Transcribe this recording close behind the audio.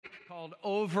called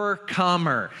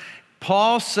Overcomer.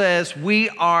 Paul says we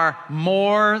are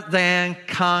more than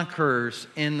conquerors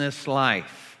in this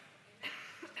life.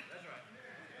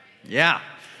 Yeah.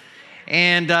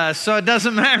 And so it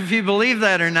doesn't matter if you believe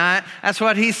that or not. That's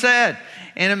what he said.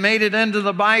 And it made it into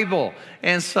the Bible.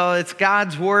 And so it's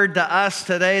God's word to us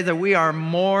today that we are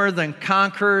more than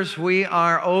conquerors. We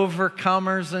are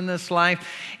overcomers in this life.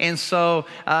 And so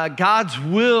God's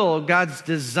will, God's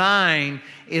design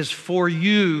is for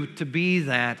you to be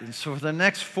that. And so for the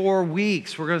next 4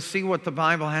 weeks, we're going to see what the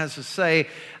Bible has to say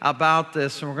about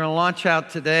this. And we're going to launch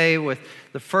out today with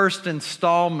the first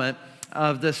installment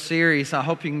of this series. I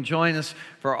hope you can join us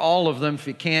for all of them. If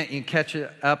you can't, you can catch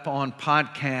it up on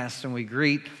podcasts. And we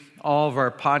greet all of our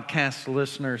podcast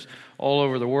listeners all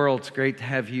over the world. It's great to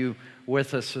have you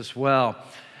with us as well.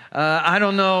 I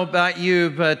don't know about you,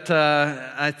 but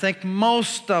I think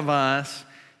most of us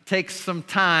take some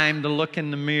time to look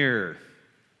in the mirror,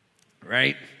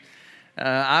 right?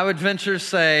 I would venture to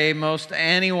say most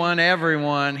anyone,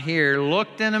 everyone here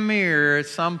looked in a mirror at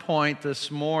some point this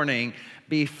morning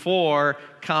before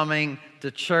coming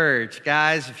to church.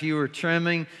 Guys, if you were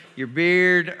trimming your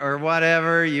beard or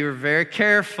whatever, you were very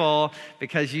careful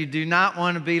because you do not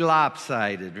want to be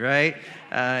lopsided, right?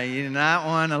 You do not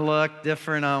want to look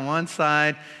different on one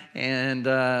side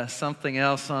and something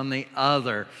else on the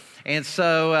other. And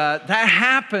so that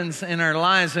happens in our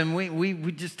lives, and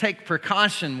we just take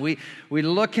precaution. We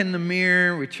look in the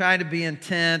mirror, we try to be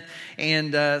intent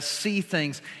and see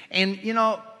things. And, you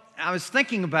know, I was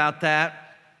thinking about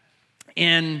that,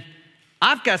 and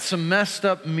I've got some messed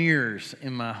up mirrors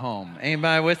in my home.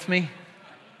 Anybody with me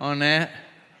on that?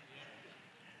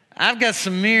 I've got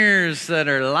some mirrors that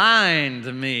are lying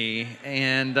to me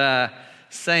and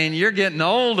saying, "You're getting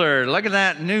older. Look at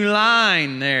that new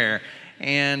line there."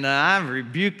 And I've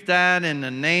rebuked that in the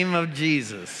name of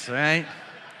Jesus, right?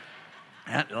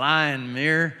 That lying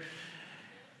mirror.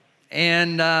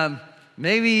 And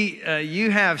maybe you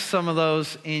have some of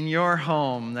those in your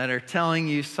home that are telling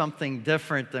you something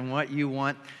different than what you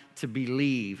want to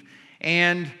believe.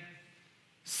 And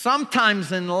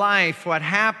sometimes in life, what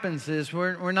happens is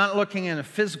we're not looking in a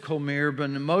physical mirror, but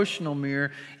an emotional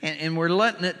mirror, and we're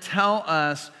letting it tell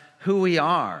us who we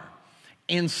are,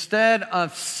 instead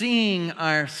of seeing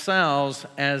ourselves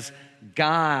as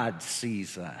God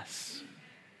sees us.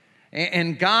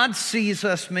 And God sees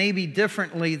us maybe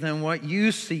differently than what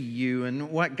you see you.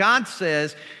 And what God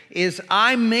says is,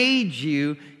 I made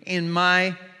you in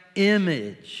my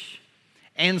image.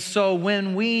 And so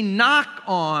when we knock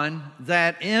on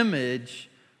that image,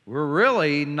 we're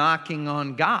really knocking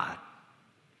on God.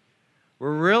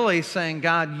 We're really saying,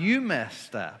 God, you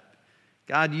messed up.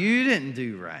 God, you didn't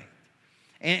do right.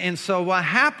 And so what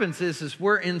happens is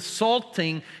we're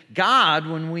insulting God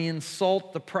when we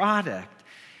insult the product.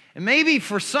 And maybe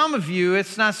for some of you,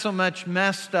 it's not so much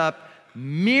messed up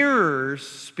mirrors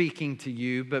speaking to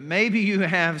you, but maybe you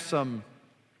have some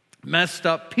messed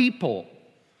up people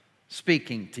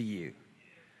speaking to you.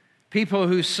 People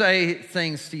who say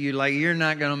things to you like, "You're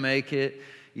not going to make it.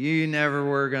 You never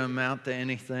were going to amount to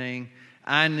anything.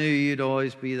 I knew you'd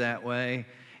always be that way."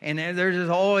 And they're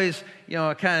just always,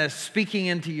 kind of speaking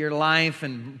into your life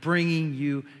and bringing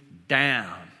you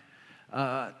down.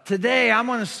 Today, I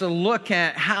want us to look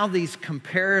at how these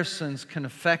comparisons can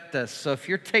affect us. So if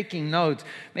you're taking notes,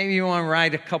 maybe you want to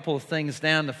write a couple of things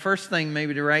down. The first thing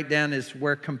maybe to write down is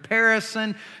where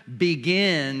comparison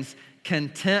begins,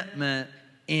 contentment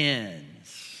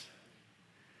ends.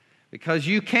 Because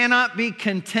you cannot be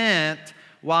content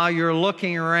while you're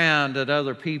looking around at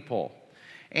other people.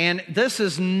 And this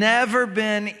has never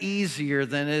been easier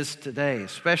than it is today,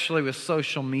 especially with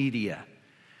social media.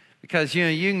 Because,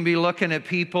 you can be looking at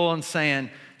people and saying,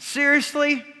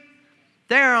 "Seriously?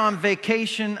 They're on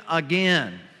vacation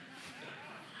again.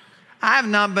 I have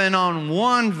not been on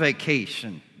one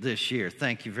vacation this year,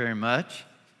 thank you very much."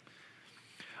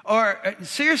 Or,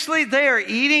 "Seriously, they are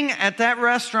eating at that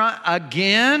restaurant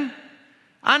again?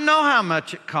 I know how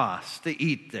much it costs to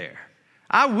eat there.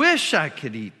 I wish I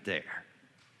could eat there."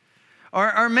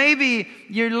 Or maybe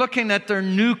you're looking at their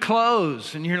new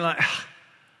clothes and you're like,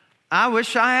 "I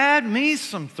wish I had me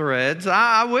some threads.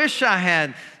 I wish I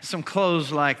had some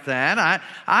clothes like that.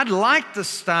 I'd like the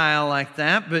style like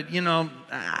that, but,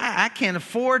 I can't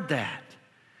afford that."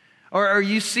 Or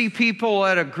you see people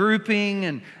at a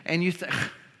grouping and you think,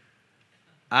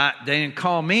 "They didn't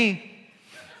call me.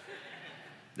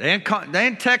 They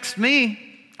didn't text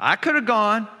me. I could have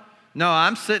gone. No,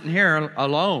 I'm sitting here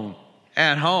alone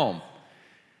at home.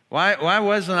 Why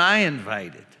wasn't I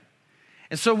invited?"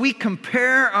 And so we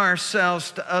compare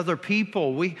ourselves to other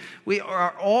people. We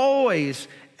are always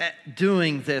at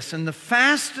doing this. And the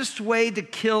fastest way to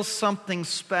kill something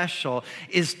special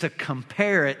is to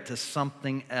compare it to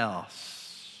something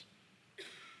else.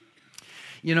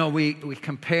 You know, we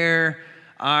compare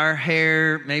our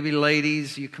hair. Maybe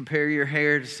ladies, you compare your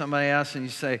hair to somebody else and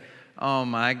you say, oh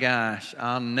my gosh,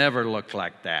 I'll never look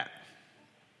like that.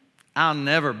 I'll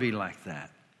never be like that.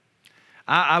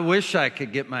 I wish I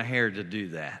could get my hair to do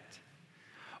that.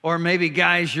 Or maybe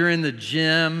guys, you're in the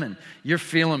gym and you're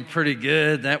feeling pretty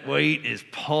good. That weight is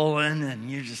pulling and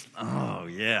you're just, oh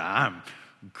yeah, I'm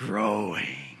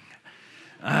growing.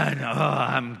 I know,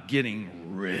 I'm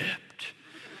getting ripped,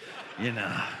 you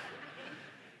know.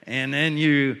 And then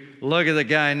you look at the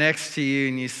guy next to you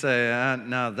and you say,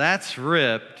 no, that's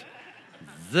ripped.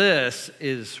 This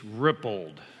is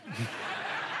rippled.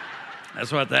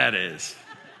 That's what that is.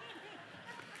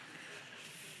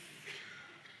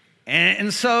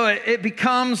 And so it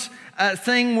becomes a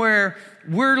thing where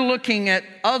we're looking at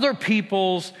other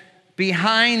people's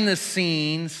behind the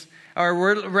scenes, or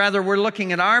we're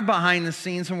looking at our behind the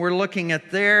scenes, and we're looking at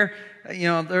their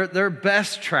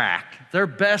best track, their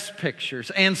best pictures.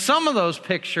 And some of those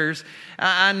pictures,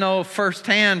 I know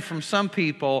firsthand from some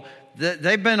people, that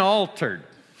they've been altered.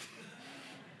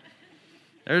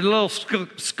 There's a little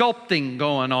sculpting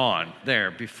going on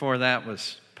there before that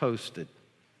was posted.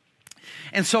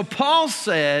 And so Paul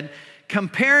said,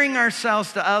 comparing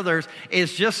ourselves to others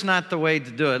is just not the way to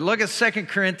do it. Look at 2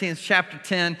 Corinthians chapter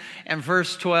 10 and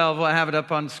verse 12. We'll have it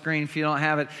up on the screen if you don't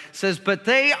have it. It says, but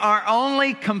they are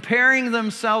only comparing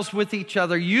themselves with each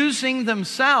other, using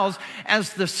themselves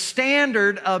as the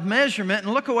standard of measurement.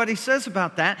 And look at what he says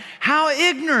about that. How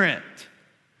ignorant.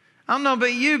 I don't know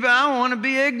about you, but I don't want to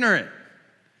be ignorant.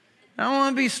 I don't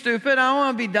want to be stupid. I don't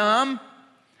want to be dumb.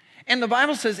 And the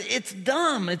Bible says it's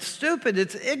dumb, it's stupid,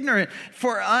 it's ignorant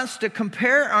for us to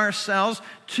compare ourselves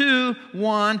to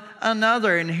one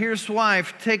another. And here's why,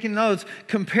 if you're taking notes,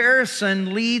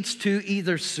 comparison leads to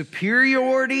either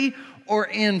superiority or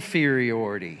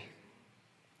inferiority.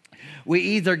 We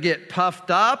either get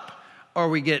puffed up or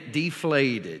we get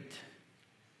deflated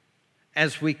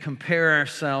as we compare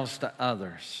ourselves to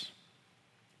others.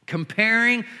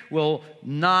 Comparing will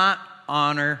not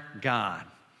honor God.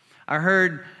 I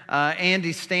heard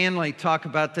Andy Stanley talk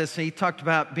about this. He talked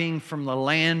about being from the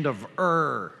land of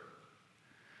Ur.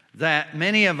 That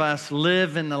many of us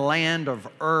live in the land of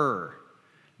Ur.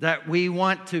 That we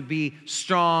want to be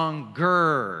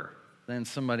stronger than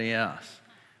somebody else.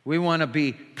 We want to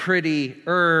be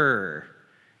prettier.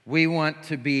 We want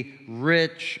to be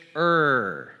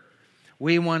richer.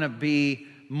 We want to be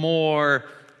more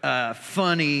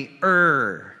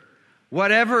funnier.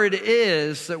 Whatever it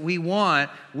is that we want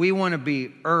to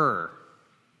be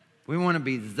We want to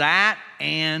be that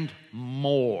and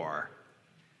more.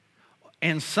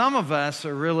 And some of us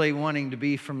are really wanting to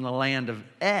be from the land of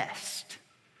Est.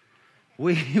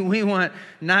 We want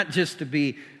not just to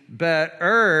be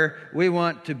better, we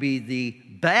want to be the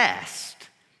best.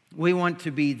 We want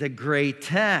to be the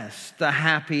greatest, the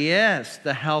happiest,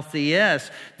 the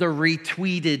healthiest, the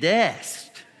retweetedest,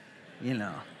 you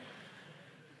know.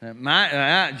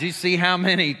 Did you see how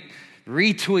many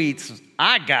retweets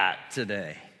I got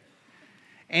today?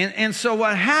 And so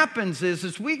what happens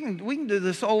is we can do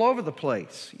this all over the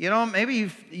place. You know,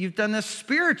 maybe you've done this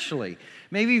spiritually.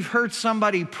 Maybe you've heard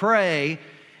somebody pray,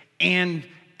 and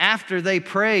after they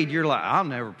prayed, you're like, I'll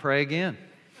never pray again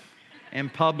in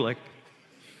public.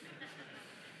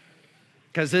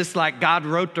 Because it's like God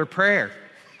wrote their prayer,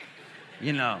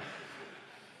 you know.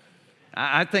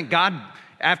 I think God,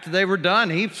 after they were done,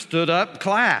 he stood up and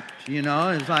clapped, you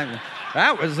know. It's like,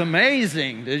 that was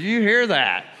amazing. Did you hear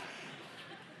that?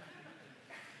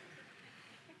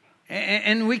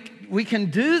 And we can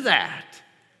do that.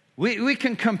 We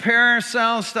can compare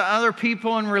ourselves to other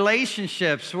people in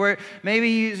relationships where maybe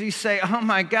you say, oh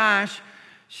my gosh,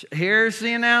 here's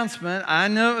the announcement. I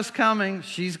knew it was coming.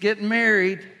 She's getting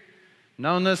married.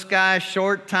 Known this guy a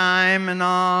short time and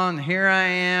on. Here I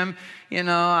am. You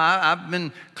know, I've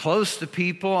been close to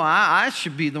people. I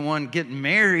should be the one getting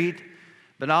married.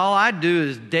 But all I do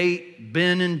is date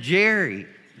Ben and Jerry,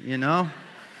 you know.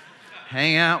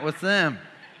 Hang out with them.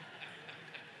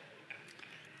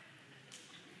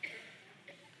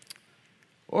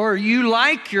 Or you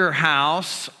like your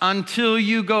house until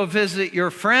you go visit your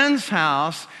friend's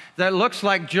house that looks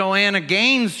like Joanna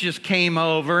Gaines just came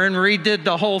over and redid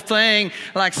the whole thing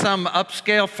like some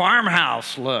upscale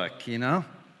farmhouse look, you know.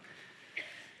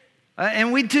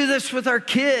 And we do this with our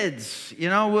kids. You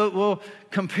know, we'll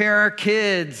compare our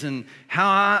kids and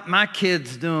how my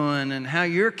kid's doing and how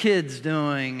your kid's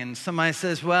doing. And somebody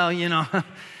says, well, you know,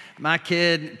 my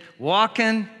kid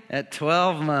walking at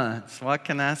 12 months. What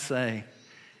can I say?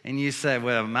 And you say,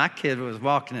 well, my kid was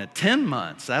walking at 10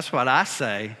 months. That's what I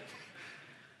say.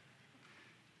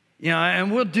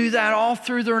 And we'll do that all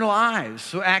through their lives.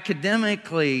 So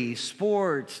academically,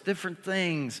 sports, different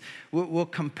things. We'll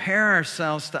compare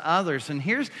ourselves to others. And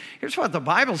here's what the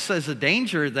Bible says the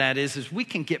danger of that is we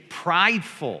can get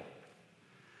prideful.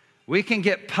 We can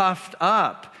get puffed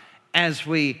up as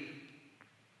we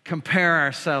compare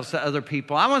ourselves to other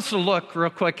people. I want us to look real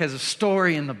quick at a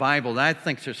story in the Bible that I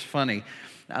think is just funny.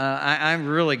 I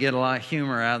really get a lot of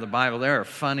humor out of the Bible. There are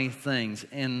funny things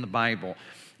in the Bible.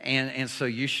 And so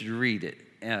you should read it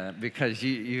because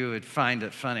you would find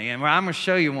it funny. And I'm going to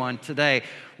show you one today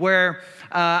where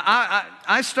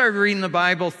I started reading the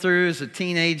Bible through as a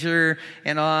teenager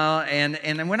and all.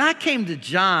 And when I came to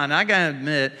John, I got to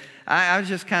admit, I was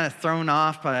just kind of thrown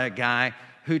off by a guy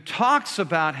who talks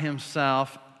about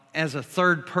himself as a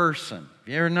third person.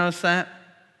 You ever notice that?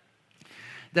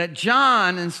 That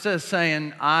John, instead of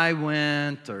saying, I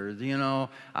went, or,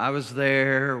 I was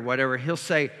there, or whatever, he'll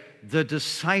say, the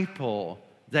disciple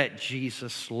that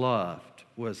Jesus loved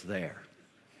was there.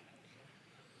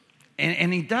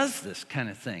 And he does this kind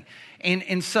of thing.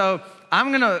 And so I'm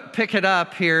going to pick it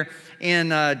up here in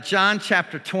John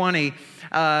chapter 20.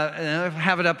 I'll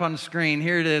have it up on the screen.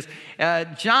 Here it is.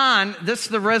 John, this is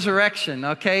the resurrection,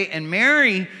 okay? And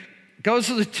Mary goes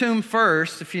to the tomb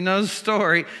first. If you know the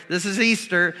story, this is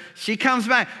Easter. She comes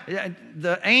back.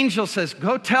 The angel says,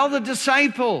 go tell the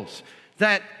disciples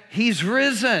that he's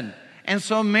risen. And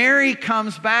so Mary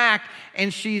comes back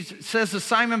and she says to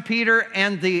Simon Peter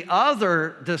and the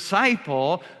other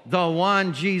disciple, the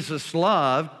one Jesus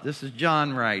loved, this is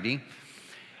John writing,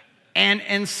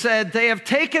 and said, they have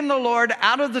taken the Lord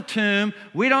out of the tomb.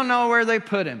 We don't know where they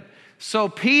put him. So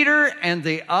Peter and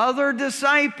the other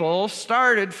disciple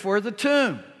started for the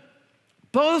tomb.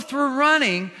 Both were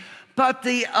running, but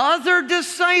the other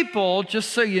disciple, just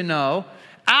so you know,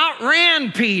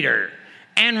 outran Peter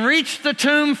and reached the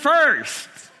tomb first.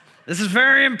 This is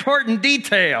very important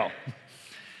detail.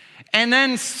 And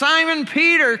then Simon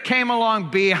Peter came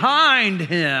along behind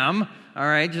him, all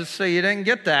right, just so you didn't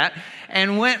get that,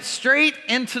 and went straight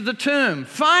into the tomb.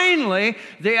 Finally,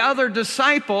 the other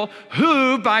disciple,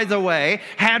 who, by the way,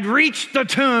 had reached the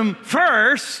tomb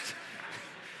first,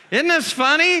 isn't this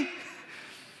funny?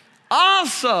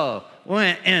 Also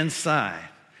went inside.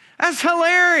 That's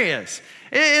hilarious.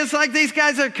 It's like these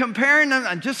guys are comparing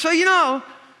them. Just so you know,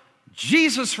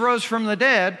 Jesus rose from the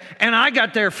dead, and I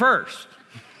got there first.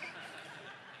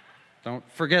 Don't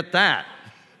forget that.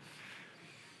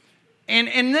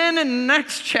 And then in the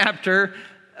next chapter,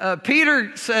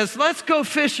 Peter says, let's go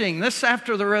fishing. This is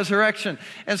after the resurrection.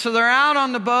 And so they're out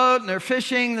on the boat and they're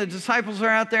fishing. The disciples are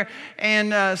out there.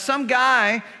 And some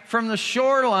guy from the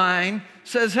shoreline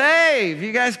says, hey, have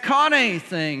you guys caught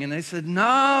anything? And they said, no,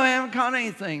 I haven't caught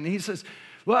anything. And he says,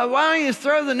 well, why don't you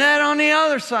throw the net on the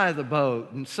other side of the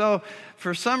boat? And so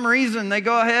for some reason, they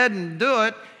go ahead and do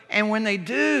it. And when they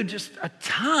do, just a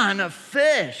ton of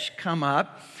fish come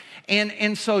up.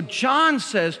 And so John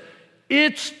says,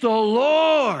 it's the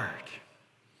Lord.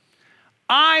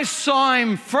 I saw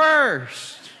him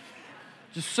first.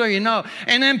 Just so you know.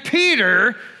 And then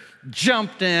Peter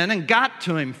jumped in and got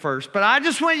to him first. But I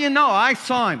just want you to know, I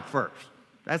saw him first.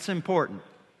 That's important.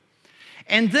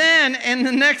 And then in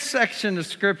the next section of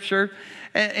Scripture,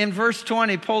 in verse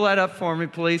 20, pull that up for me,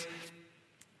 please.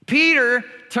 Peter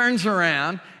turns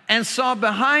around and saw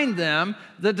behind them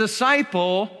the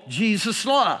disciple Jesus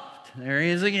loved. There he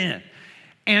is again.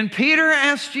 And Peter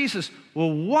asked Jesus,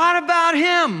 well, what about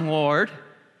him, Lord?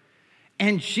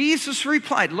 And Jesus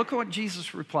replied, look at what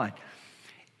Jesus replied.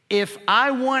 If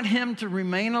I want him to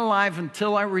remain alive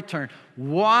until I return,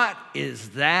 what is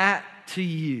that to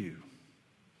you?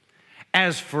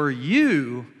 As for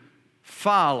you,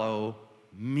 follow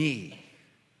me.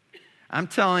 I'm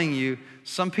telling you,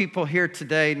 some people here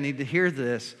today need to hear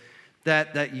this,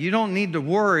 that you don't need to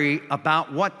worry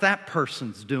about what that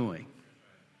person's doing.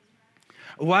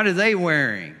 What are they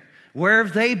wearing? Where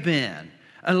have they been?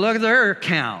 And look at their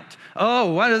account.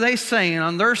 Oh, what are they saying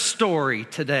on their story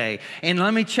today? And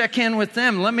let me check in with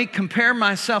them. Let me compare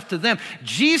myself to them.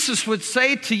 Jesus would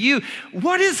say to you,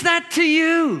 what is that to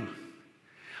you?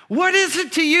 What is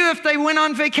it to you if they went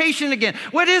on vacation again?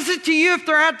 What is it to you if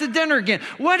they're out to dinner again?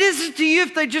 What is it to you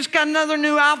if they just got another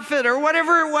new outfit or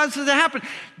whatever it was that happened?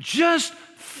 Just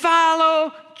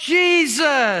follow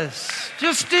Jesus.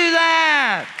 Just do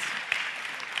that.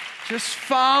 Just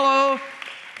follow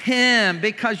him,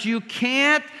 because you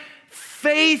can't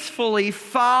faithfully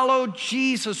follow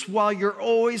Jesus while you're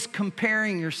always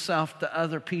comparing yourself to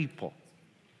other people.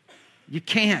 You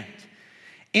can't.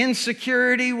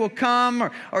 Insecurity will come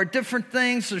or different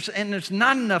things. There's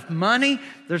not enough money.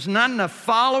 There's not enough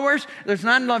followers. There's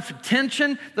not enough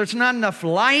attention. There's not enough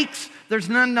likes. There's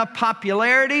not enough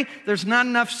popularity. There's not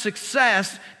enough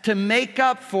success to make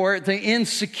up for the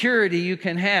insecurity you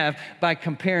can have by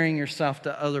comparing yourself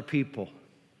to other people.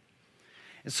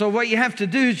 And so what you have to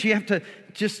do is you have to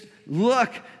just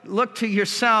look to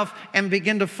yourself and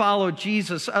begin to follow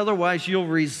Jesus. Otherwise, you'll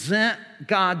resent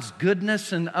God's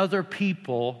goodness in other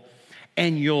people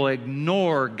and you'll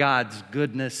ignore God's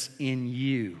goodness in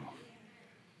you.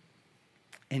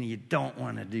 And you don't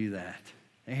want to do that.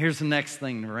 And here's the next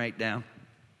thing to write down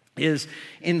is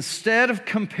instead of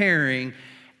comparing,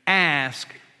 ask,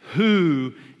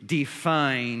 who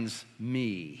defines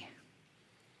me?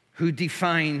 Who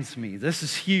defines me? This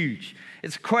is huge.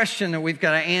 It's a question that we've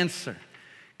got to answer.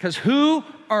 Because who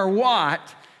or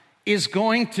what is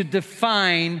going to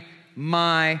define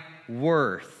my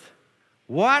worth?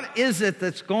 What is it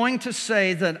that's going to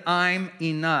say that I'm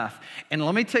enough? And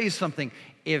let me tell you something.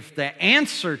 If the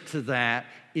answer to that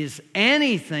is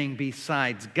anything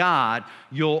besides God,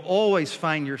 you'll always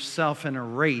find yourself in a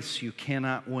race you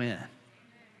cannot win.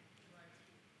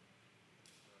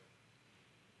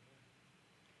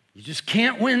 You just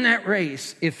can't win that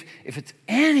race if it's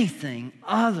anything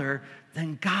other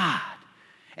than God.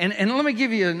 And let me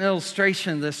give you an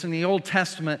illustration of this in the Old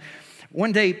Testament.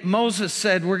 One day Moses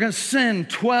said, we're going to send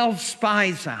 12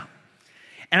 spies out.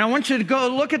 And I want you to go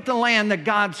look at the land that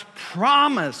God's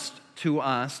promised to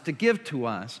us, to give to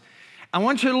us. I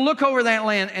want you to look over that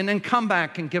land and then come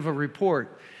back and give a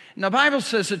report. And the Bible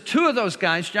says that two of those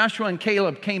guys, Joshua and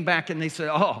Caleb, came back and they said,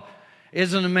 oh,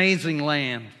 it's an amazing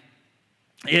land.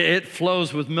 It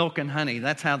flows with milk and honey.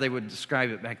 That's how they would describe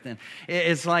it back then.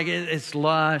 It's like it's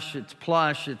lush, it's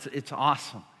plush, it's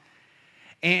awesome.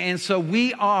 And so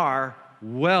we are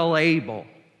well able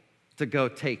to go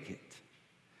take it.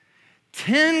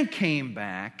 10 came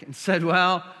back and said,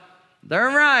 well, they're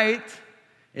right.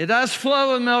 It does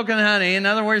flow with milk and honey. In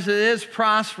other words, it is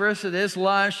prosperous, it is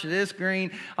lush, it is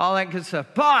green, all that good stuff.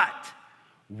 But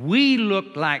we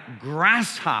look like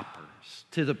grasshoppers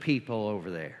to the people over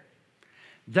there.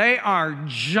 They are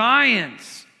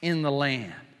giants in the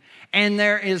land. And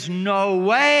there is no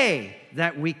way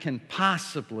that we can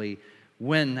possibly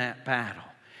win that battle.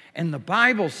 And the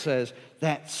Bible says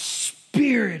that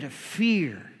spirit of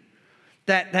fear,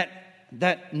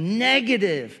 that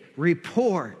negative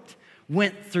report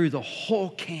went through the whole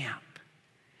camp.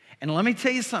 And let me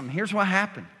tell you something. Here's what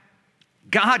happened.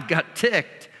 God got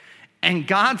ticked. And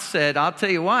God said, I'll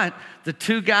tell you what, the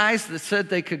two guys that said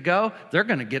they could go, they're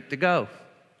going to get to go.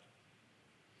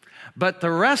 But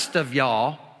the rest of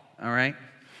y'all, all right,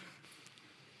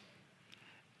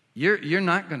 you're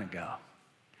not going to go.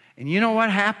 And you know what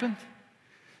happened?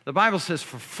 The Bible says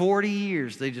for 40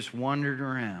 years they just wandered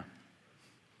around.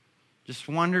 Just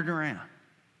wandered around.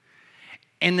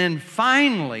 And then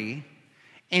finally,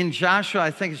 in Joshua,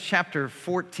 I think it's chapter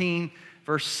 14,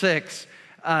 verse 6,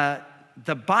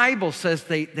 the Bible says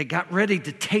they got ready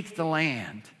to take the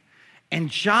land. And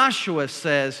Joshua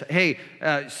says, hey,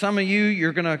 some of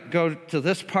you're going to go to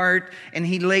this part. And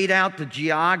he laid out the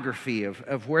geography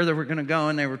of where they were going to go.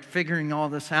 And they were figuring all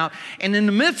this out. And in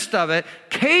the midst of it,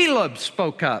 Caleb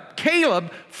spoke up.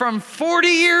 Caleb from 40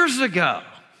 years ago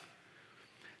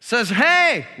says,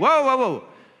 hey, whoa.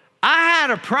 I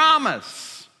had a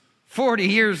promise 40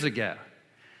 years ago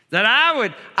that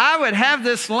I would have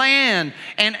this land.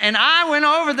 And I went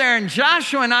over there, and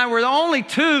Joshua and I were the only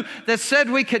two that said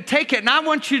we could take it. And I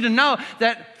want you to know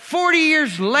that 40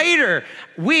 years later,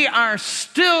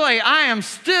 I am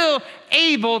still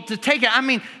able to take it. I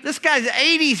mean, this guy's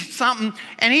 80-something,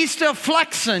 and he's still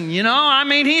flexing, you know? I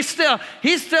mean, he's still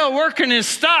working his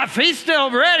stuff. He's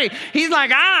still ready. He's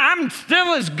like, I'm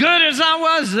still as good as I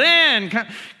was then.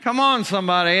 Come on,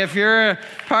 somebody. If you're a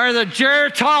part of the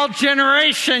Geritol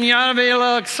generation, you ought to be a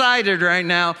little excited right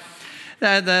now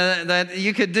that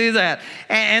you could do that.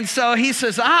 And so he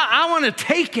says, I want to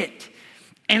take it.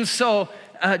 And so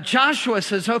Joshua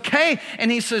says, okay.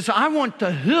 And he says, I want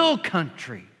the hill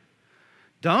country.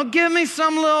 Don't give me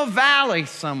some little valley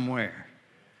somewhere.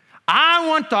 I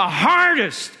want the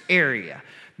hardest area.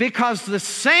 Because the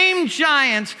same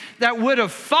giants that would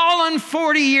have fallen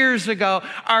 40 years ago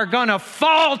are going to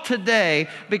fall today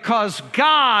because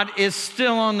God is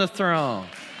still on the throne.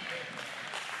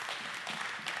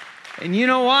 And you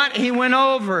know what? He went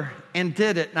over and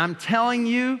did it. And I'm telling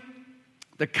you,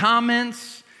 the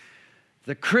comments,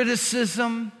 the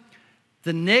criticism,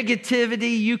 The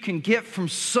negativity you can get from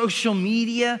social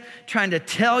media trying to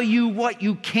tell you what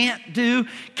you can't do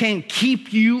can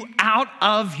keep you out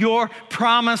of your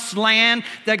promised land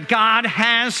that God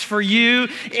has for you.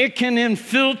 It can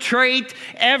infiltrate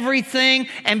everything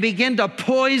and begin to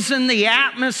poison the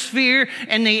atmosphere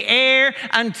and the air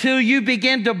until you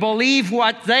begin to believe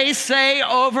what they say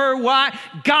over what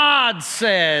God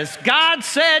says. God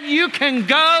said you can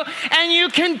go and you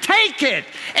can take it.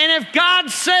 And if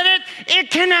God said it, it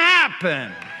can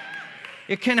happen.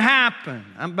 It can happen.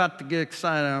 I'm about to get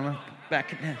excited. I'm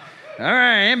back again. All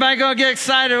right, anybody gonna get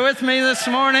excited with me this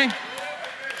morning?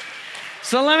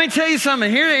 So let me tell you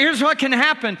something. Here's what can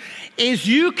happen: is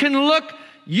you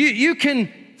can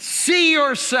see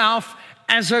yourself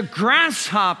as a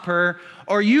grasshopper,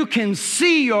 or you can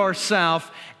see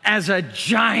yourself as a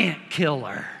giant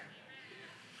killer.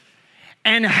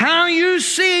 And how you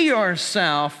see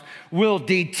yourself will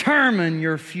determine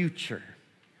your future.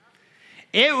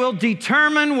 It will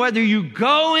determine whether you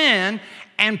go in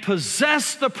and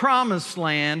possess the promised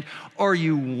land or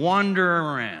you wander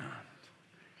around,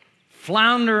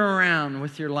 flounder around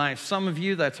with your life. Some of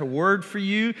you, that's a word for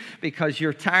you because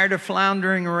you're tired of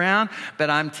floundering around, but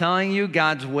I'm telling you,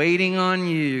 God's waiting on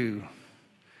you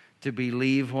to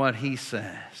believe what He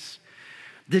says.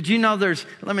 Did you know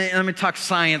let me talk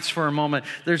science for a moment.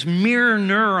 There's mirror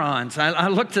neurons. I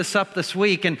looked this up this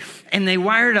week, and they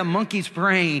wired a monkey's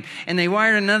brain, and they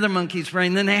wired another monkey's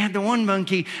brain. Then they had the one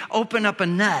monkey open up a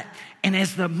nut. And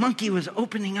as the monkey was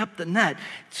opening up the nut,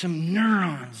 some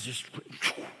neurons just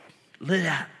lit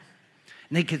up.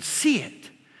 And they could see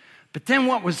it. But then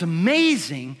what was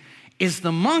amazing is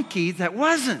the monkey that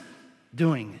wasn't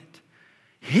doing it.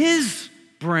 His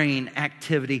brain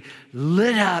activity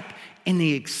lit up in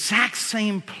the exact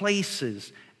same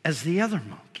places as the other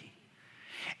monkey.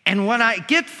 And what I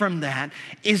get from that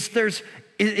is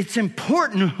it's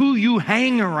important who you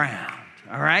hang around,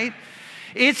 all right?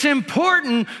 It's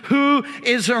important who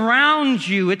is around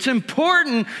you. It's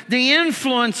important the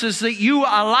influences that you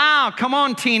allow. Come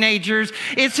on, teenagers.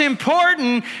 It's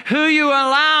important who you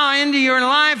allow into your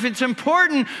life. It's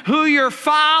important who you're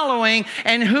following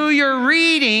and who you're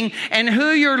reading and who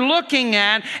you're looking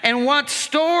at and what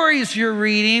stories you're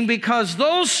reading, because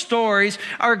those stories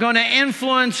are going to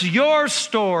influence your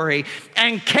story.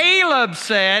 And Caleb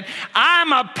said,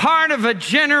 I'm a part of a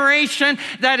generation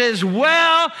that is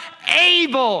well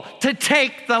able to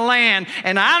take the land.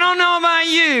 And I don't know about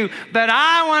you, but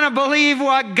I want to believe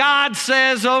what God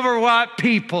says over what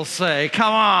people say.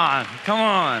 Come on, come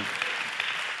on.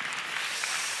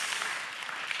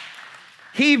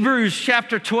 Hebrews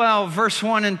chapter 12, verse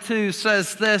 1 and 2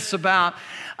 says this about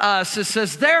us. It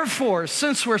says, therefore,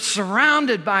 since we're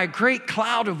surrounded by a great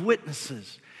cloud of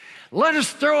witnesses, let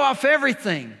us throw off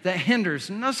everything that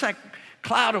hinders. And notice that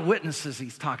cloud of witnesses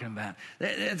he's talking about.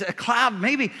 It's a cloud,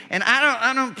 maybe, and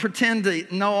I don't pretend to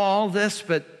know all this,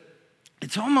 but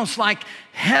it's almost like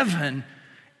heaven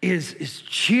is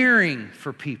cheering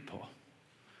for people.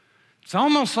 It's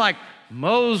almost like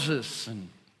Moses and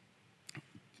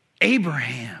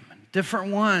Abraham and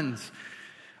different ones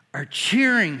are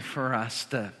cheering for us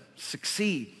to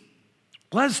succeed.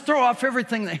 Let's throw off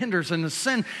everything that hinders and the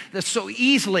sin that so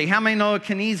easily, how many know it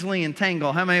can easily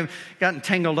entangle? How many have gotten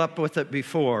tangled up with it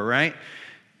before, right?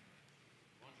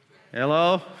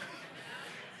 Hello?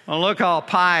 Don't look all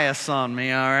pious on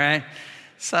me, all right?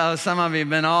 So some of you have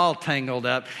been all tangled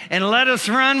up. And let us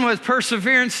run with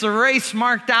perseverance the race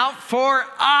marked out for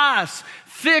us,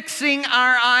 fixing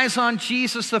our eyes on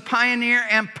Jesus, the pioneer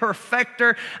and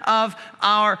perfecter of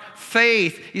our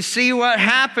faith. You see, what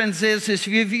happens is if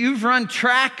you've run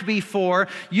track before,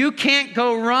 you can't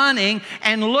go running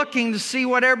and looking to see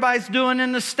what everybody's doing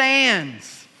in the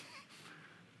stands.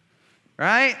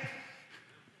 Right?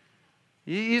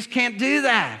 You just can't do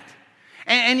that.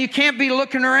 And you can't be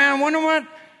looking around, wondering what,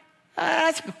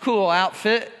 that's a cool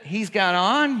outfit he's got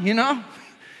on, you know.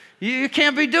 You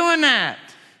can't be doing that.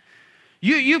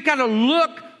 You've got to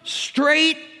look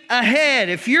straight ahead.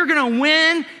 If you're going to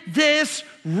win this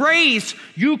race,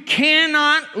 you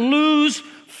cannot lose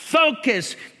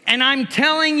focus. And I'm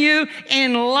telling you,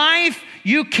 in life,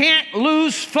 you can't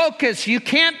lose focus. You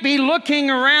can't be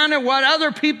looking around at what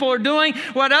other people are doing,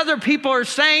 what other people are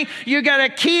saying. You got to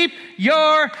keep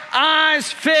your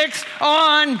eyes fixed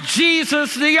on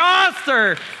Jesus, the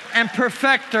author and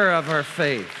perfecter of our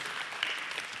faith.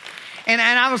 And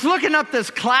I was looking up this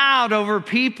cloud over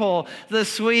people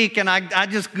this week, and I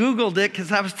just Googled it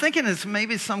because I was thinking it's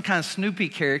maybe some kind of Snoopy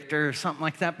character or something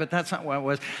like that, but that's not what it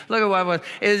was. Look at what it was.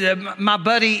 It's my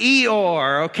buddy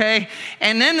Eeyore, okay?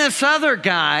 And then this other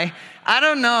guy, I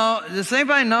don't know, does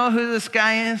anybody know who this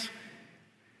guy is?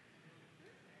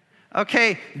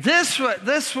 Okay, this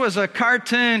was a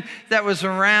cartoon that was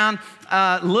around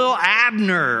Lil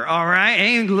Abner, all right?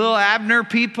 Any Lil Abner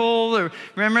people?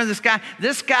 Remember this guy?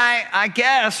 This guy, I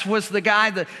guess, was the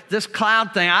guy that this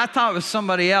cloud thing. I thought it was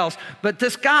somebody else. But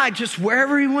this guy, just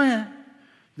wherever he went,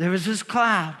 there was this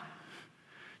cloud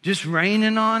just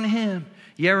raining on him.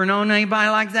 You ever known anybody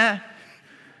like that?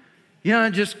 You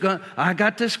know, I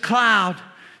got this cloud.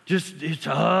 I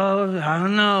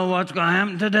don't know what's going to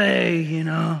happen today, you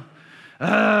know.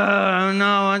 I don't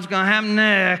know what's going to happen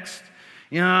next.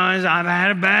 You know, I've had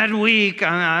a bad week.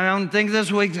 I don't think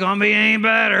this week's going to be any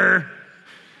better.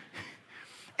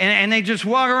 And they just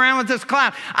walk around with this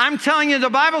cloud. I'm telling you,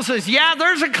 the Bible says, yeah,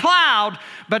 there's a cloud,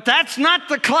 but that's not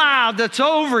the cloud that's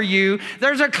over you.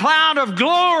 There's a cloud of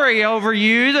glory over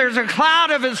you. There's a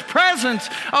cloud of His presence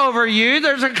over you.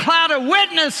 There's a cloud of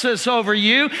witnesses over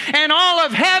you. And all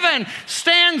of heaven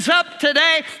stands up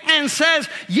today and says,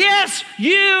 yes,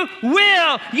 you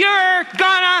will. You're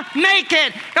gonna make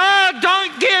it. Oh,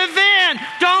 don't give in.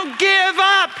 Don't give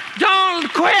up.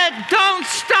 Don't quit. Don't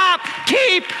stop.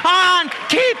 Keep on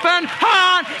keeping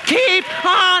on. Keep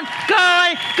on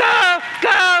going. Go,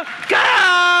 go,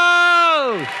 go.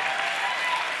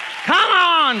 Come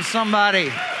on,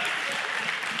 somebody.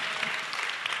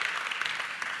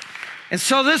 And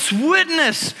so this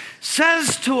witness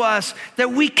says to us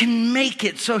that we can make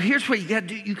it. So here's what you got to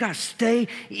do. You got to stay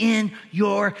in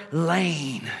your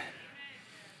lane.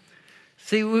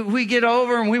 See, we get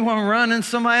over and we want to run in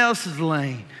somebody else's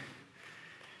lane.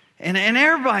 And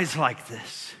everybody's like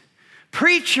this.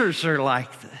 Preachers are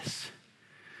like this.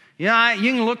 You know,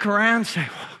 you can look around and say,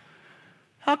 well,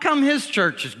 how come his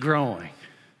church is growing?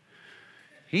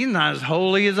 He's not as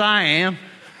holy as I am.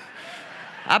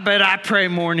 I bet I pray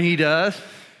more than he does.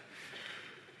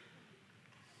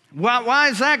 Why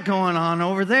is that going on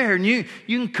over there? And you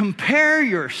can compare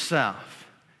yourself.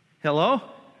 Hello?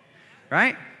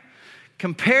 Right?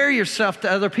 Compare yourself to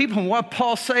other people. And what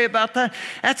Paul say about that?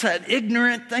 That's an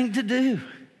ignorant thing to do.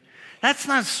 That's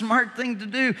not a smart thing to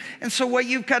do. And so what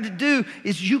you've got to do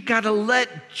is you've got to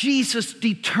let Jesus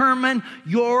determine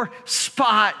your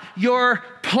spot, your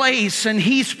place. And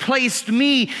He's placed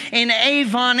me in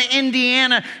Avon,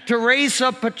 Indiana, to raise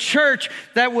up a church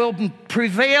that will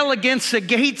prevail against the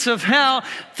gates of hell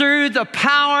through the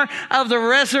power of the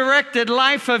resurrected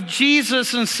life of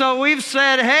Jesus. And so we've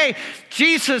said, hey,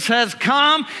 Jesus has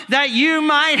come that you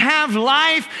might have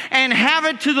life and have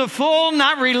it to the full,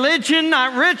 not religion,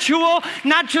 not ritual,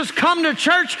 not just come to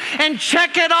church and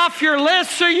check it off your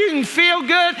list so you can feel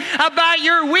good about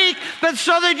your week, but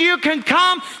so that you can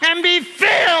come and be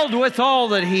filled with all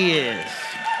that He is.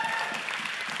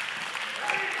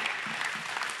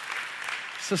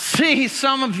 So see,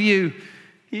 some of you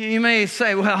may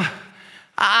say, well,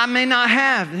 I may not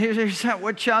have. Here's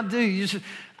what y'all do.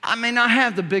 I may not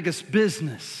have the biggest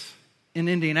business in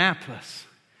Indianapolis,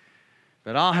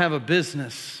 but I'll have a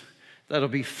business that'll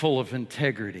be full of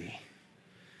integrity,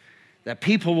 that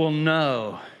people will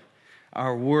know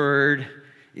our word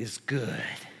is good,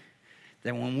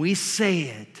 that when we say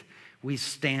it, we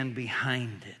stand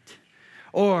behind it.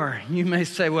 Or you may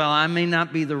say, well, I may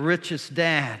not be the richest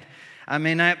dad. I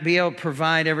may not be able to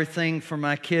provide everything for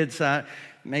my kids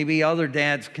maybe other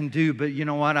dads can do, but you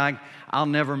know what? I'll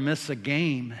never miss a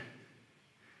game.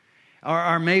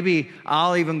 Or maybe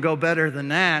I'll even go better than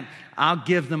that. I'll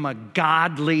give them a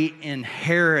godly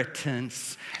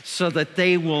inheritance so that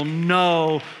they will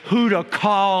know who to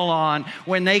call on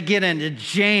when they get into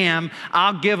jam.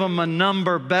 I'll give them a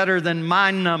number better than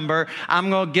my number. I'm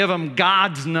going to give them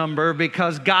God's number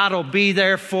because God will be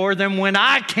there for them when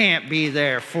I can't be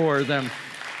there for them.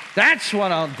 That's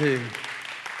what I'll do.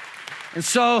 And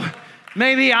so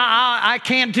maybe I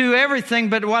can't do everything,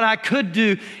 but what I could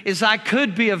do is I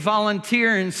could be a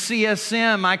volunteer in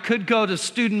CSM. I could go to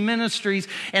student ministries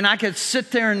and I could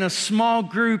sit there in a small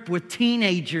group with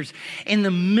teenagers in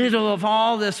the middle of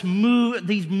all these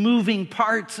moving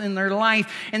parts in their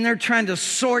life, and they're trying to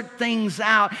sort things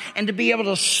out, and to be able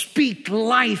to speak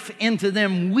life into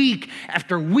them week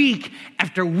after week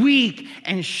after week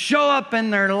and show up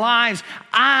in their lives.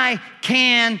 I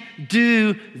can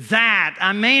do that.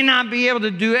 I may not be able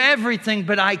to do everything,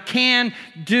 but I can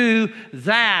do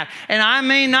that. And I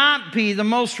may not be the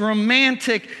most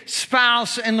romantic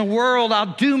spouse in the world.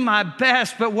 I'll do my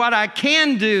best, but what I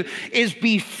can do is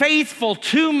be faithful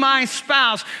to my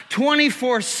spouse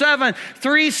 24/7,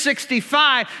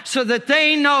 365, so that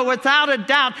they know without a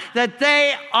doubt that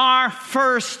they are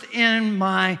first in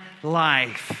my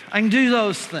life. I can do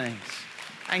those things.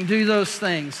 I can do those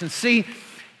things. And see,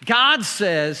 God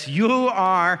says you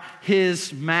are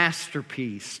His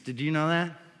masterpiece. Did you know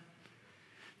that?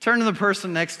 Turn to the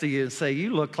person next to you and say,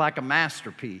 you look like a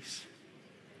masterpiece.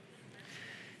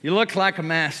 You look like a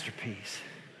masterpiece.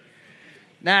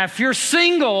 Now, if you're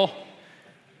single,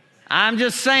 I'm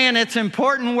just saying it's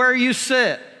important where you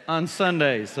sit on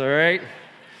Sundays, all right?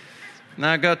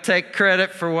 Not going to take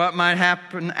credit for what might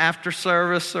happen after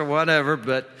service or whatever,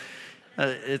 but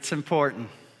it's important.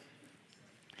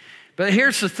 But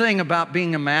here's the thing about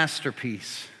being a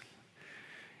masterpiece.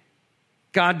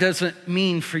 God doesn't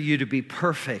mean for you to be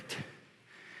perfect,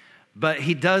 but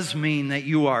He does mean that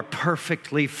you are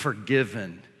perfectly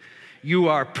forgiven. You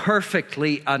are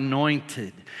perfectly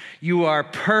anointed. You are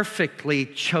perfectly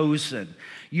chosen.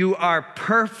 You are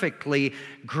perfectly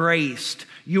graced.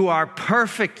 You are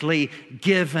perfectly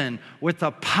given with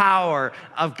the power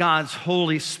of God's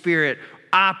Holy Spirit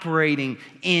operating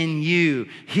in you,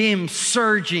 Him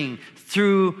surging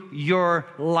through your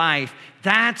life.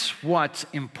 That's what's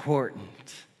important.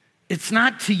 It's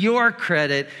not to your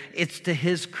credit, it's to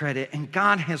His credit. And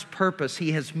God has purpose.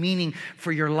 He has meaning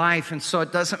for your life. And so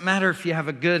it doesn't matter if you have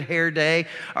a good hair day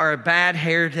or a bad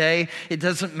hair day. It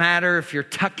doesn't matter if you're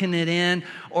tucking it in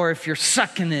or if you're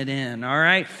sucking it in, all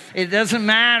right? It doesn't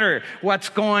matter what's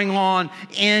going on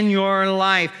in your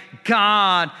life.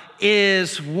 God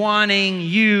is wanting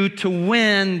you to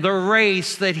win the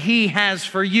race that He has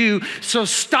for you. So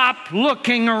stop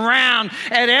looking around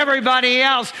at everybody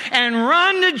else and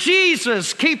run to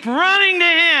Jesus. Keep running to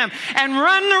Him and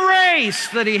run the race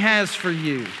that He has for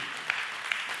you.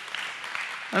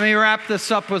 Let me wrap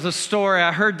this up with a story.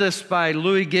 I heard this by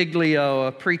Louis Giglio,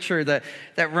 a preacher that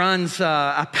runs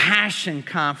a Passion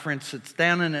Conference. It's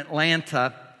down in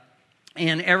Atlanta.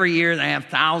 And every year they have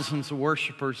thousands of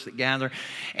worshipers that gather.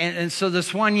 And so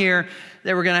this one year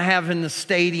they were going to have in the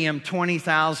stadium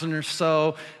 20,000 or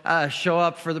so show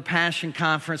up for the Passion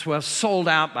Conference. Well, sold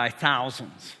out by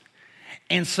thousands.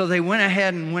 And so they went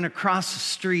ahead and went across the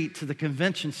street to the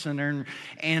convention center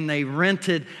and they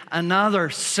rented another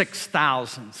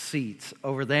 6,000 seats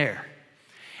over there.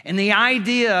 And the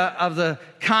idea of the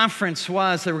conference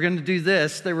was they were going to do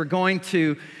this. They were going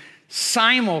to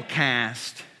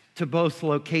simulcast to both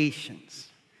locations.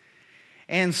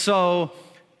 And so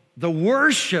the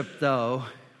worship, though,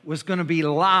 was going to be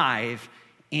live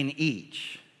in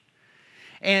each.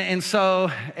 And so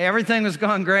everything was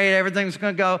going great. Everything was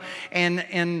going to go.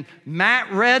 And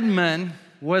Matt Redman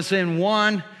was in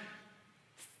one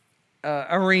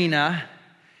arena,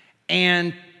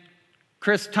 and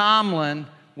Chris Tomlin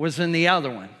was in the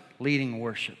other one, leading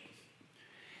worship.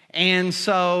 And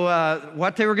so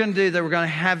what they were going to do, they were going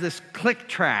to have this click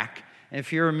track.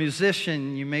 If you're a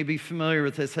musician, you may be familiar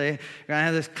with this. They're going to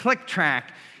have this click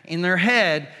track in their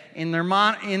head, in their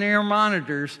in-ear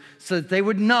monitors, so that they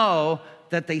would know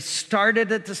that they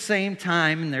started at the same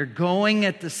time and they're going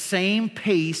at the same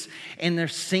pace and they're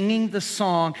singing the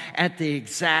song at the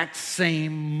exact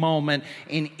same moment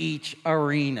in each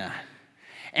arena.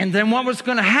 And then what was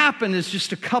going to happen is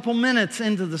just a couple minutes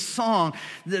into the song,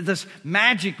 this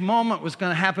magic moment was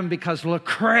going to happen because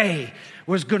Lecrae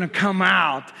was going to come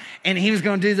out and he was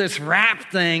going to do this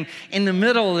rap thing in the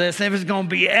middle of this. It was going to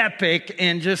be epic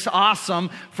and just awesome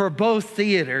for both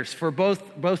theaters, for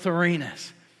both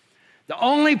arenas. The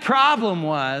only problem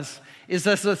is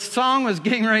as the song was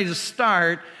getting ready to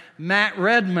start, Matt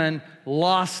Redman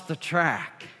lost the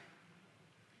track.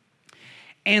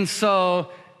 And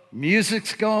so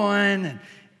music's going, and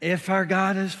if our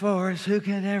God is for us, who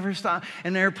can ever stop?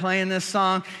 And they're playing this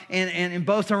song in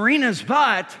both arenas.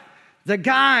 But the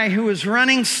guy who was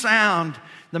running sound,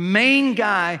 the main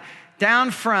guy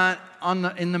down front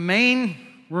in the main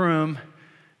room,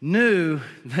 knew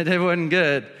that it wasn't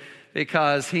good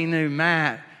because he knew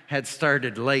Matt had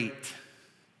started late.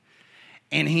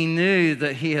 And he knew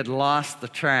that he had lost the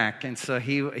track, and so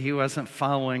he wasn't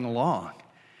following along.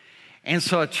 And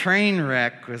so a train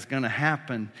wreck was going to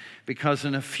happen because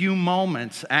in a few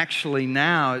moments, actually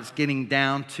now it's getting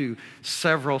down to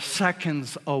several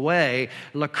seconds away,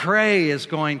 Lecrae is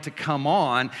going to come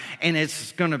on and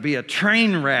it's going to be a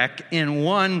train wreck in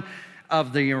one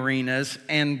of the arenas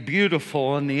and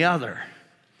beautiful in the other.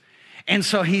 And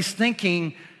so he's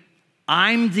thinking,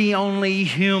 I'm the only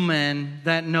human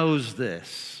that knows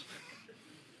this.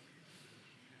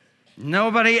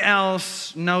 Nobody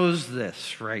else knows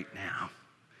this right now.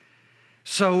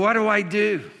 So what do I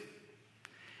do?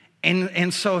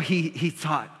 And so he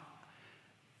thought,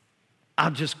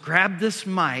 I'll just grab this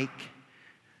mic,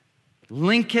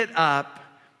 link it up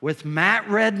with Matt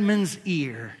Redman's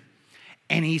ear,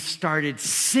 and he started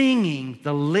singing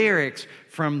the lyrics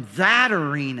from that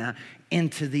arena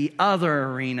into the other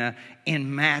arena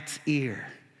in Matt's ear.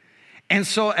 And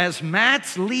so as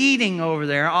Matt's leading over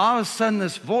there, all of a sudden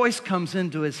this voice comes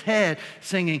into his head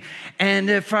singing, and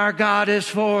if our God is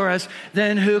for us,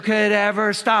 then who could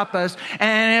ever stop us?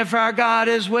 And if our God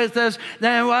is with us,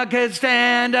 then what could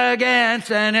stand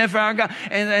against? And if our God...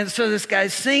 And so this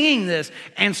guy's singing this.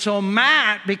 And so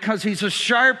Matt, because he's a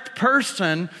sharp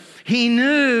person, he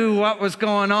knew what was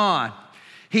going on.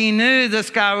 He knew this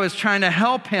guy was trying to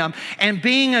help him. And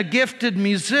being a gifted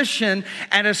musician,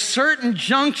 at a certain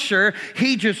juncture,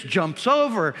 he just jumps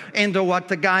over into what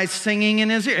the guy's singing in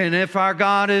his ear. And if our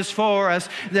God is for us,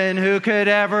 then who could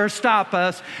ever stop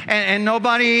us? And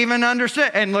nobody even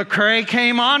understood. And Lecrae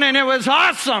came on, and it was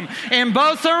awesome in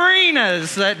both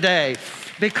arenas that day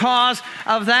because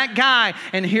of that guy.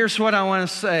 And here's what I want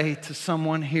to say to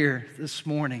someone here this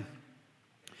morning.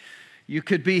 You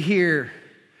could be here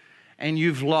and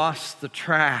you've lost the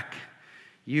track.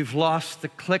 You've lost the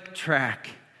click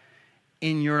track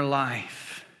in your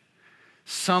life.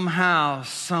 Somehow,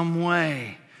 some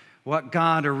way, what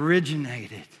God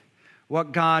originated,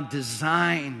 what God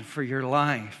designed for your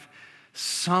life,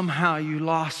 somehow you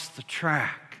lost the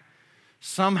track.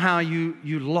 Somehow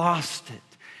you lost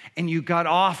it and you got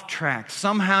off track.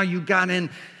 Somehow you got in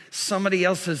somebody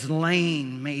else's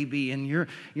lane maybe, and you're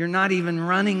not even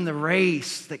running the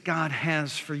race that God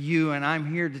has for you. And I'm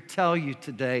here to tell you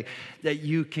today that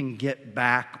you can get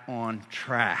back on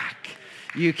track.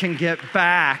 You can get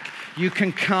back. You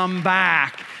can come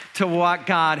back to what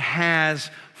God has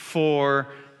for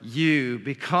you,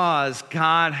 because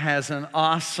God has an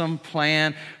awesome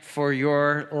plan for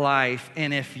your life.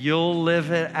 And if you'll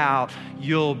live it out,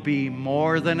 you'll be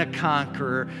more than a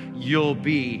conqueror. You'll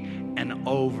be an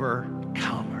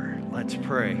overcomer. Let's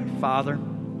pray. Father,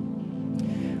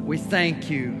 we thank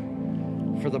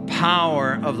you for the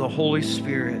power of the Holy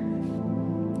Spirit.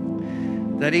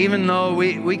 That even though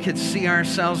we could see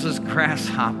ourselves as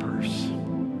grasshoppers,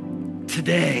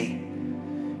 today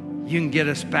you can get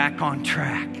us back on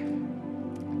track.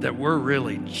 That we're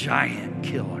really giant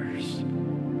killers.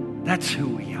 That's who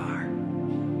we are.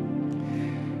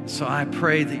 So I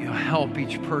pray that you'll help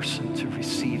each person to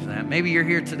receive that. Maybe you're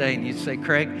here today and you say,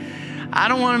 Craig, I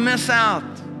don't want to miss out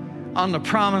on the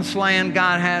promised land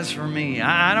God has for me.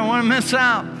 I don't want to miss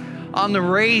out on the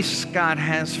race God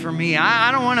has for me.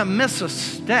 I don't want to miss a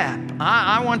step.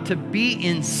 I want to be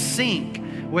in sync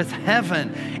with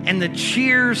heaven and the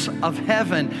cheers of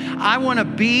heaven. I want to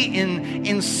be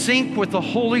in sync with the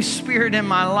Holy Spirit in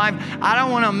my life. I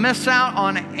don't want to miss out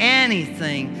on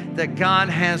anything that God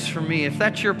has for me. If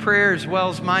that's your prayer as well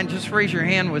as mine, just raise your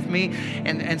hand with me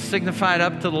and signify it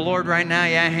up to the Lord right now.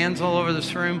 Yeah, hands all over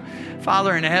this room.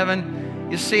 Father in heaven,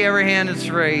 you see every hand that's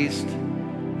raised.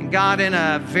 And God, in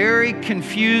a very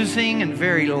confusing and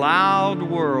very loud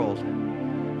world,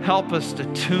 help us to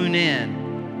tune in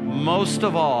most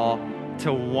of all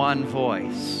to one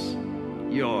voice,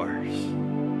 yours.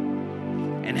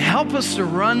 And help us to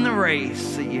run the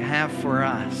race that you have for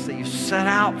us, that you set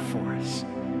out for us.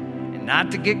 And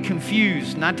not to get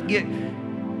confused, not to get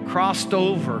crossed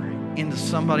over into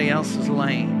somebody else's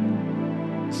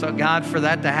lane. So God, for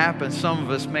that to happen, some of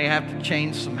us may have to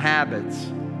change some habits.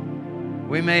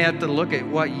 We may have to look at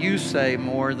what you say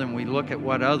more than we look at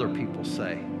what other people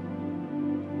say.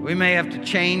 We may have to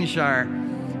change our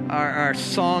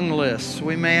song lists.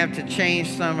 We may have to change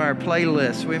some of our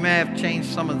playlists. We may have to change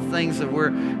some of the things that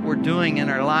we're doing in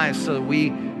our lives so that we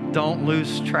don't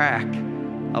lose track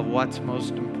of what's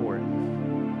most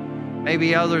important.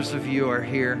 Maybe others of you are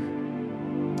here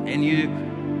and you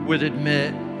would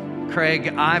admit,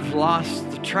 Craig, I've lost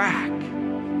the track.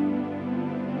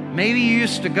 Maybe you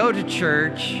used to go to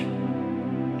church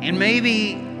and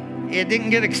maybe it didn't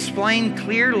get explained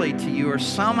clearly to you, or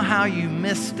somehow you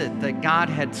missed it, that God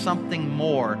had something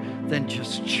more than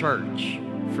just church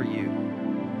for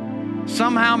you.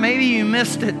 Somehow maybe you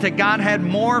missed it, that God had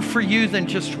more for you than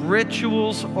just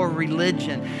rituals or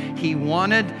religion. He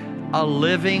wanted a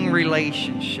living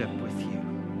relationship with you.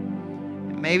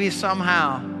 And maybe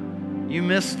somehow you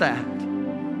missed that.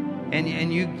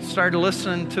 And you started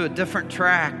listening to a different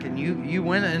track, and you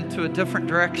went into a different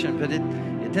direction, but it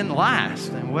didn't last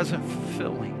and wasn't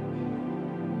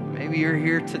fulfilling. Maybe you're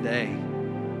here today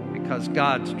because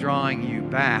God's drawing you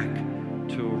back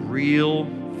to a real,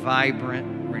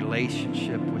 vibrant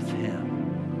relationship with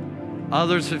Him.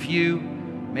 Others of you,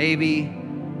 maybe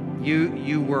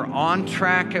you were on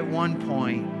track at one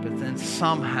point, but then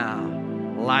somehow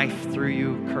life threw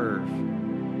you a curve.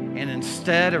 And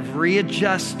instead of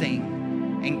readjusting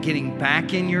and getting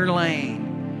back in your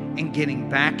lane and getting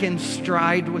back in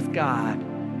stride with God,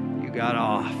 got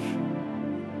off.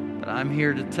 But I'm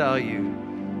here to tell you,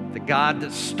 the God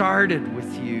that started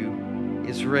with you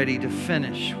is ready to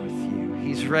finish with you.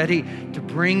 He's ready to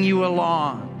bring you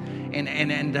along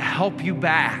and to help you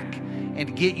back and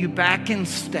to get you back in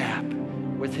step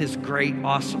with His great,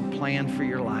 awesome plan for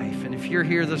your life. And if you're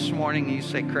here this morning and you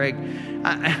say, Craig,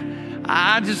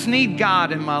 I just need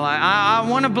God in my life. I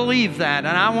want to believe that.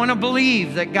 And I want to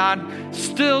believe that God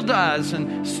still does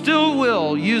and still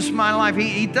will use my life.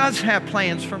 He does have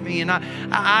plans for me. And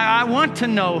I want to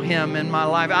know Him in my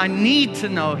life. I need to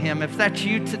know Him. If that's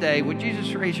you today, would you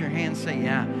just raise your hand and say,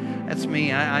 yeah, that's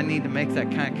me. I need to make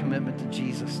that kind of commitment to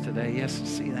Jesus today. Yes, I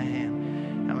see the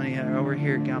hand. How many are over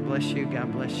here? God bless you.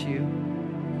 God bless you.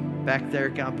 Back there,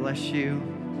 God bless you.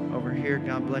 Over here,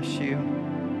 God bless you.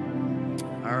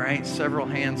 All right, several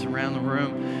hands around the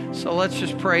room. So let's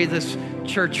just pray this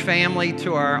church family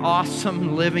to our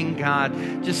awesome living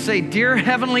God. Just say, Dear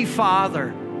Heavenly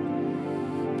Father,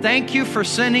 thank you for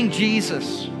sending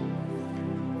Jesus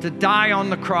to die on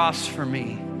the cross for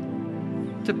me,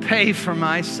 to pay for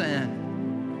my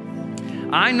sin.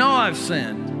 I know I've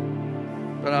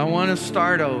sinned, but I want to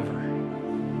start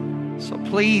over. So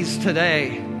please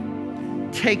today,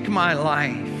 take my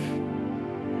life.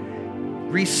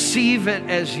 Receive it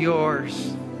as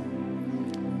yours.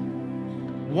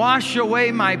 Wash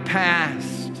away my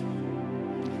past.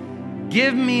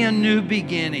 Give me a new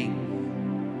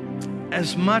beginning.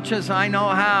 As much as I know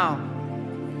how,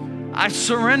 I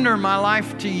surrender my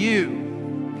life to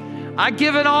you. I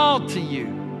give it all to you.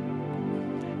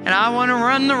 And I want to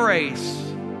run the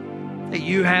race that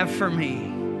you have for me.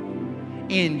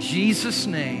 In Jesus'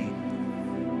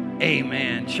 name,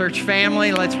 amen. Church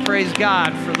family, let's praise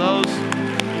God for those.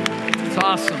 It's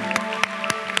awesome.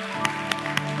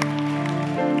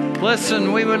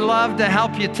 Listen, we would love to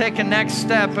help you take a next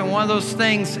step, and one of those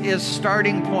things is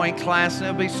Starting Point class, and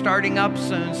it'll be starting up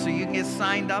soon, so you can get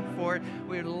signed up for it.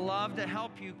 We'd love to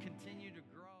help you continue.